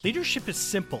Leadership is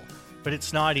simple, but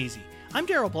it's not easy. I'm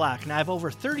Daryl Black, and I have over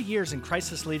 30 years in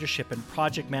crisis leadership and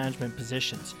project management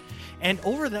positions. And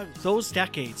over those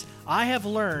decades, I have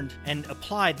learned and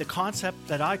applied the concept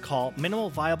that I call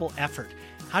minimal viable effort.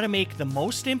 How to make the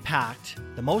most impact,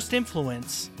 the most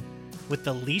influence, with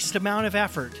the least amount of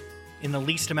effort in the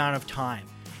least amount of time.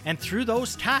 And through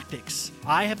those tactics,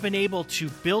 I have been able to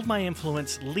build my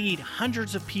influence, lead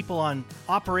hundreds of people on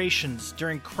operations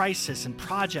during crisis and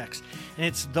projects. And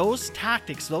it's those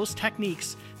tactics, those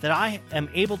techniques that I am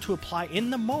able to apply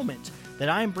in the moment that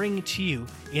I am bringing to you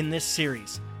in this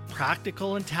series.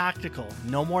 Practical and tactical,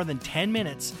 no more than 10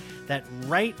 minutes, that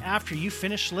right after you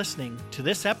finish listening to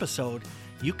this episode,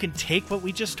 you can take what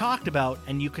we just talked about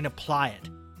and you can apply it.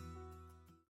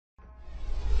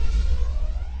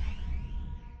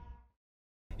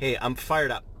 Hey, I'm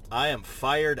fired up. I am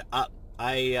fired up.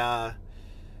 I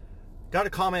got a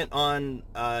comment on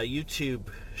YouTube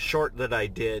short that I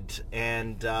did,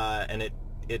 and it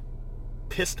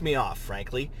pissed me off,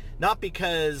 frankly. Not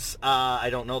because I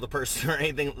don't know the person or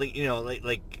anything.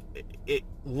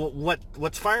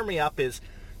 What's firing me up is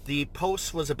the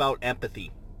post was about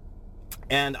empathy,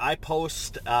 and I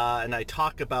post and I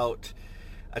talk about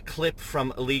a clip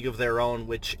from A League of Their Own,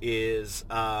 which is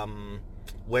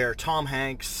where Tom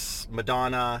Hanks,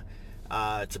 Madonna,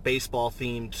 it's a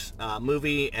baseball-themed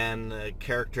movie, and the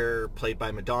character played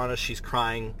by Madonna, she's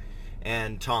crying,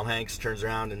 and Tom Hanks turns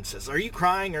around and says, "Are you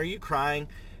crying? Are you crying?"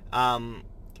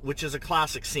 Which is a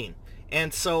classic scene.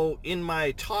 And so in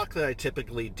my talk that I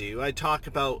typically do, I talk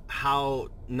about how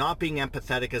not being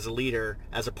empathetic as a leader,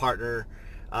 as a partner,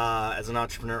 as an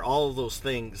entrepreneur, all of those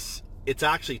things, it's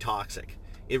actually toxic.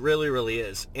 It really, really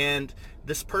is. And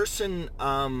this person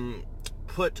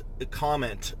put a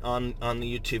comment on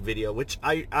the YouTube video, which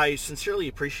I sincerely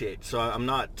appreciate. So I'm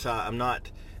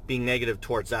not being negative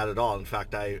towards that at all. In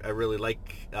fact, I really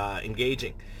like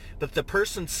engaging. But the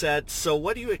person said, "So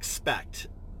what do you expect?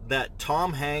 That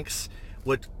Tom Hanks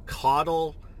would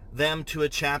coddle them to a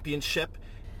championship?"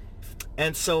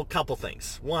 And so a couple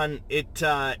things. One, it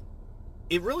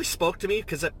really spoke to me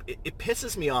because it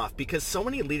pisses me off, because so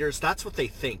many leaders, that's what they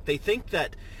think. They think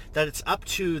that it's up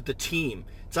to the team.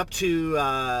 It's up to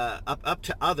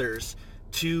others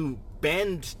to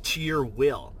bend to your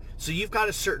will. So you've got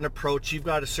a certain approach, you've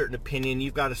got a certain opinion,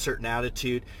 you've got a certain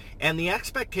attitude, and the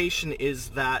expectation is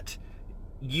that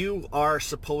you are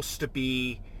supposed to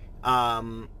be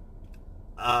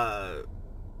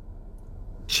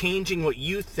changing what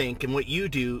you think and what you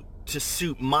do to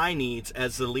suit my needs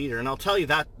as the leader. And I'll tell you,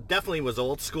 that definitely was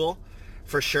old school,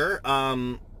 for sure.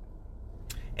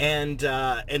 And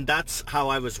that's how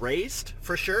I was raised,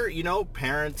 for sure. You know,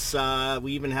 parents,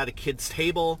 we even had a kids'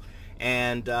 table,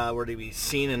 and were to be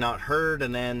seen and not heard,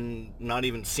 and then not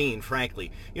even seen,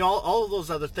 frankly. You know, all of those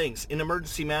other things. In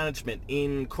emergency management,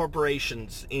 in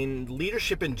corporations, in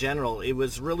leadership in general, it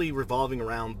was really revolving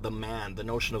around the man, the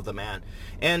notion of the man.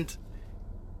 And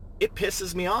it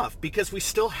pisses me off, because we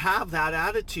still have that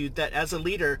attitude that as a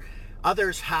leader,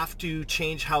 others have to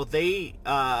change how they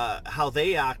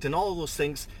act and all of those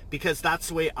things, because that's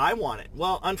the way I want it.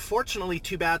 Well, unfortunately,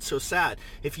 too bad, so sad.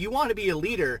 If you want to be a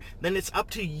leader, then it's up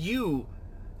to you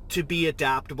to be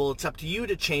adaptable. It's up to you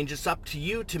to change. It's up to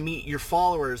you to meet your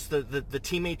followers, the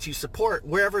teammates you support,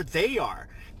 wherever they are.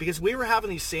 Because we were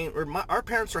having our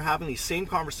parents were having these same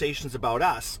conversations about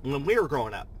us when we were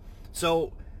growing up.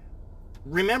 So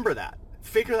remember that.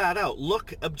 Figure that out.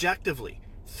 Look objectively.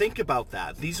 Think about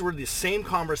that. These were the same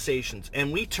conversations,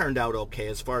 and we turned out okay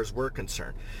as far as we're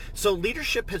concerned. So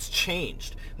leadership has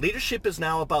changed. Leadership is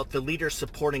now about the leader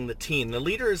supporting the team. The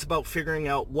leader is about figuring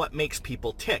out what makes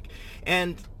people tick.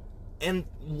 And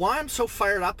why I'm so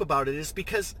fired up about it is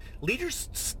because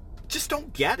leaders just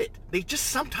don't get it. They just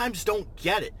sometimes don't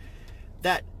get it.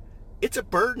 That it's a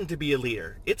burden to be a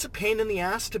leader. It's a pain in the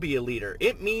ass to be a leader.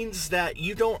 It means that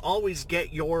you don't always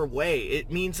get your way.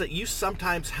 It means that you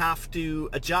sometimes have to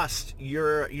adjust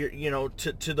your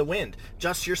to the wind,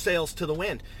 adjust your sails to the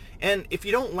wind. And if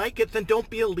you don't like it, then don't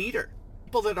be a leader.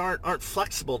 People that aren't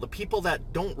flexible, the people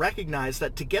that don't recognize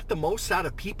that to get the most out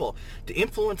of people, to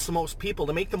influence the most people,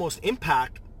 to make the most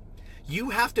impact, you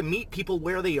have to meet people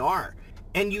where they are.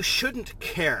 And you shouldn't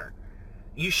care.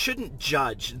 You shouldn't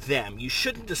judge them. You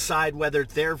shouldn't decide whether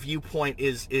their viewpoint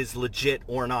is legit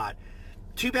or not.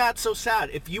 Too bad, so sad.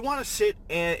 If you want to sit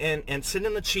and sit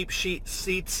in the cheap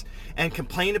seats and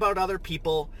complain about other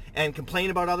people and complain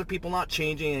about other people not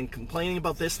changing and complaining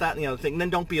about this, that, and the other thing, then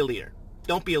don't be a leader.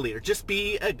 Don't be a leader. Just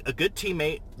be a good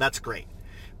teammate. That's great.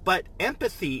 But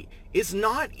empathy is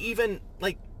not even,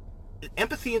 like,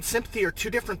 empathy and sympathy are two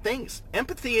different things.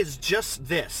 Empathy is just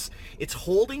this. It's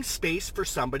holding space for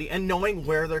somebody and knowing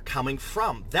where they're coming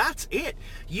from. That's it.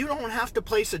 You don't have to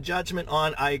place a judgment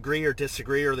on I agree or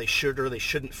disagree, or they should or they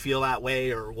shouldn't feel that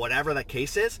way, or whatever that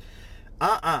case is.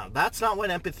 That's not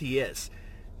what empathy is.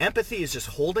 Empathy is just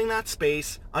holding that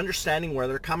space, understanding where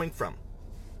they're coming from.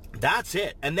 That's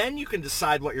it. And then you can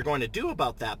decide what you're going to do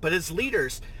about that. But as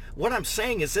leaders, what I'm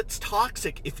saying is it's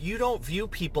toxic if you don't view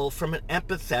people from an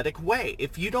empathetic way,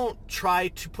 if you don't try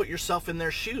to put yourself in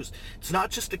their shoes. It's not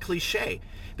just a cliche,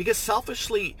 because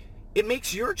selfishly, it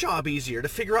makes your job easier to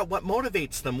figure out what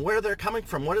motivates them, where they're coming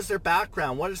from, what is their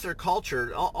background, what is their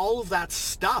culture, all of that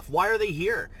stuff. Why are they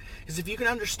here? Because if you can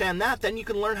understand that, then you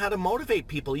can learn how to motivate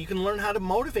people. You can learn how to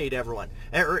motivate everyone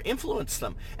or influence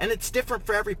them. And it's different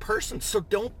for every person. So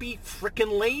don't be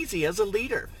freaking lazy as a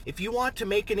leader. If you want to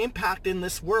make an impact in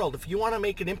this world, if you want to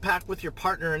make an impact with your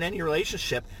partner in any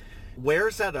relationship,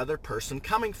 where's that other person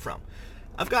coming from?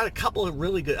 I've got a couple of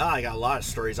really good, I got a lot of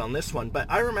stories on this one, but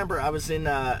I remember I was in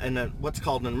a what's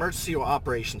called an Emergency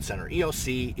Operations Center,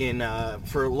 EOC,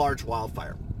 for a large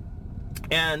wildfire.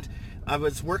 And I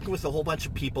was working with a whole bunch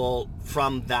of people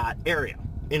from that area,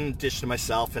 in addition to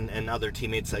myself and other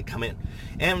teammates that come in.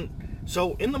 And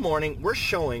so in the morning, we're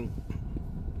showing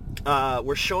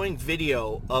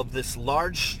video of this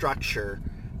large structure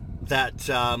that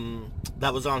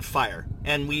that was on fire,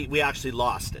 and we actually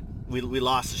lost it. We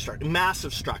lost the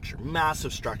structure.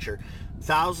 Massive structure.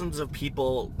 Thousands of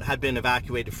people had been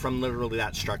evacuated from literally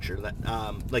that structure, that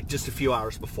like just a few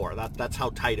hours before. That's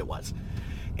how tight it was.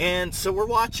 And so we're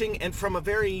watching, and from a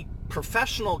very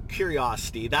professional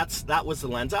curiosity, that was the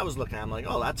lens I was looking at. I'm like,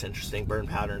 oh, that's interesting, burn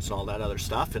patterns and all that other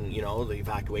stuff, and you know, the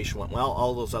evacuation went well,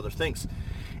 all those other things.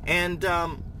 And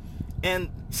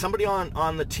somebody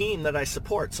on the team that I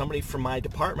support, somebody from my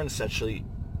department essentially,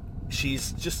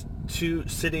 she's just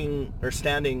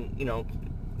standing, you know,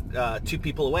 2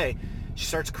 people away. She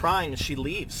starts crying and she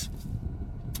leaves.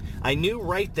 I knew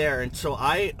right there, and so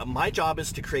my job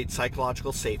is to create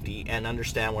psychological safety and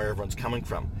understand where everyone's coming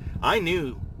from. I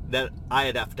knew that I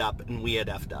had effed up and we had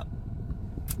effed up.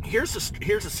 Here's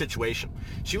a situation.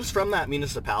 She was from that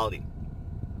municipality.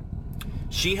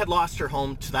 She had lost her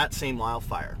home to that same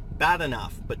wildfire. Bad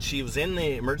enough, but she was in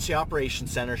the Emergency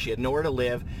Operations Center. She had nowhere to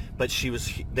live, but she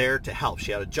was there to help.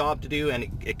 She had a job to do, and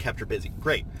it kept her busy.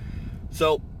 Great.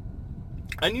 So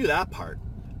I knew that part.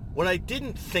 What I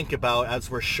didn't think about as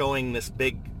we're showing this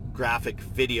big graphic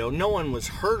video, no one was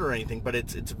hurt or anything, but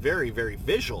it's very, very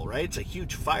visual, right? It's a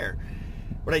huge fire.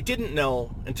 What I didn't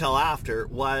know until after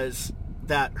was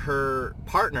that her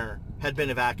partner had been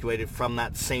evacuated from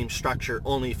that same structure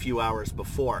only a few hours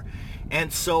before.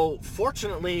 And so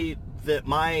fortunately that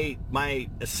my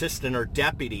assistant or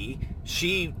deputy,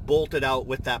 she bolted out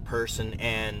with that person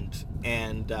and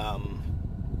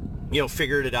you know,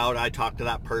 figured it out. I talked to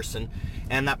that person,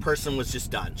 and that person was just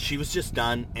done. She was just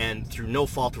done, and through no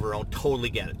fault of her own. Totally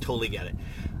get it.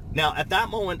 Now at that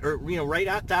moment, or you know, right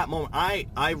at that moment,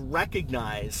 I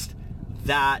recognized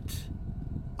that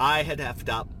I had effed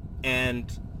up,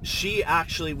 and she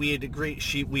actually, we agreed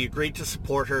to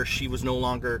support her. She was no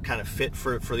longer kind of fit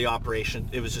for the operation.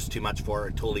 It was just too much for her.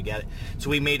 I totally get it. So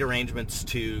we made arrangements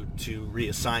to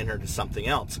reassign her to something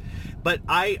else. But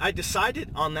I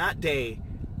decided on that day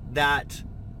that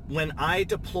when I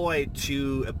deployed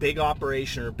to a big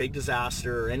operation or a big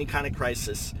disaster or any kind of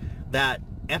crisis, that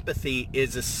empathy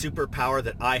is a superpower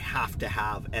that I have to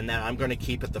have, and that I'm going to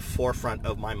keep at the forefront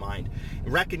of my mind.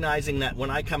 Recognizing that when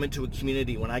I come into a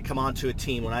community, when I come onto a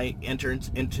team, when I enter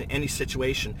into any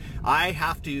situation, I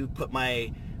have to put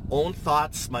my own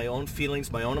thoughts, my own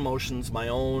feelings, my own emotions, my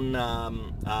own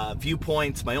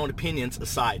viewpoints, my own opinions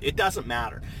aside. It doesn't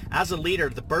matter. As a leader,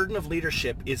 the burden of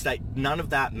leadership is that none of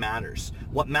that matters.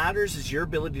 What matters is your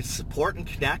ability to support and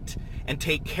connect and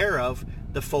take care of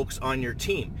the folks on your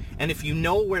team. And if you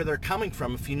know where they're coming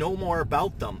from, if you know more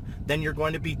about them, then you're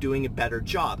going to be doing a better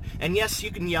job. And yes,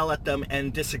 you can yell at them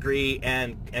and disagree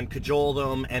and cajole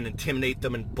them and intimidate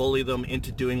them and bully them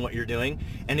into doing what you're doing.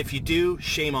 And if you do,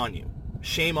 shame on you.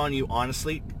 Shame on you,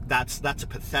 honestly. That's a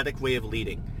pathetic way of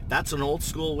leading. That's an old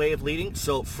school way of leading.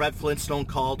 So Fred Flintstone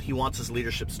called, he wants his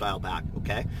leadership style back,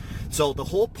 okay? So the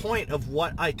whole point of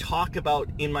what I talk about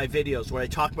in my videos, what I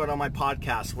talk about on my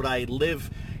podcast, what I live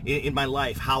in my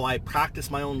life, how I practice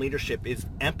my own leadership is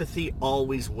empathy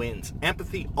always wins.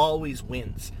 Empathy always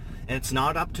wins. And it's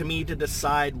not up to me to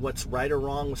decide what's right or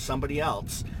wrong with somebody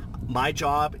else. My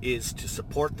job is to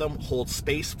support them, hold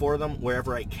space for them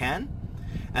wherever I can.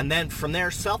 And then from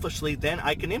there, selfishly, then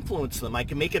I can influence them. I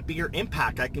can make a bigger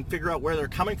impact. I can figure out where they're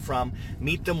coming from,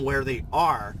 meet them where they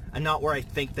are, and not where I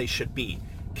think they should be.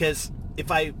 Because if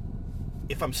I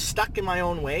if I'm stuck in my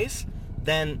own ways,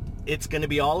 then it's going to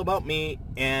be all about me,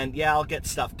 and yeah, I'll get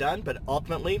stuff done, but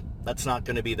ultimately that's not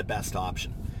going to be the best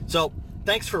option. So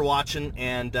thanks for watching,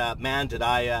 and man, did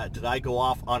I go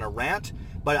off on a rant,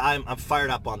 but I'm fired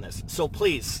up on this. So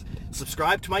please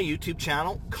subscribe to my YouTube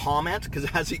channel, comment, because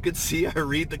as you can see, I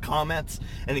read the comments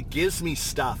and it gives me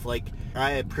stuff. Like,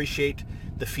 I appreciate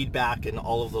the feedback and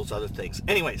all of those other things.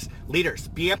 Anyways, leaders,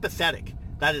 be empathetic.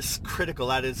 That is critical.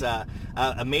 That is a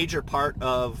major part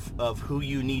of who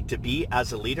you need to be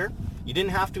as a leader. You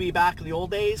didn't have to be back in the old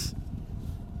days,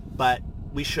 but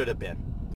we should have been.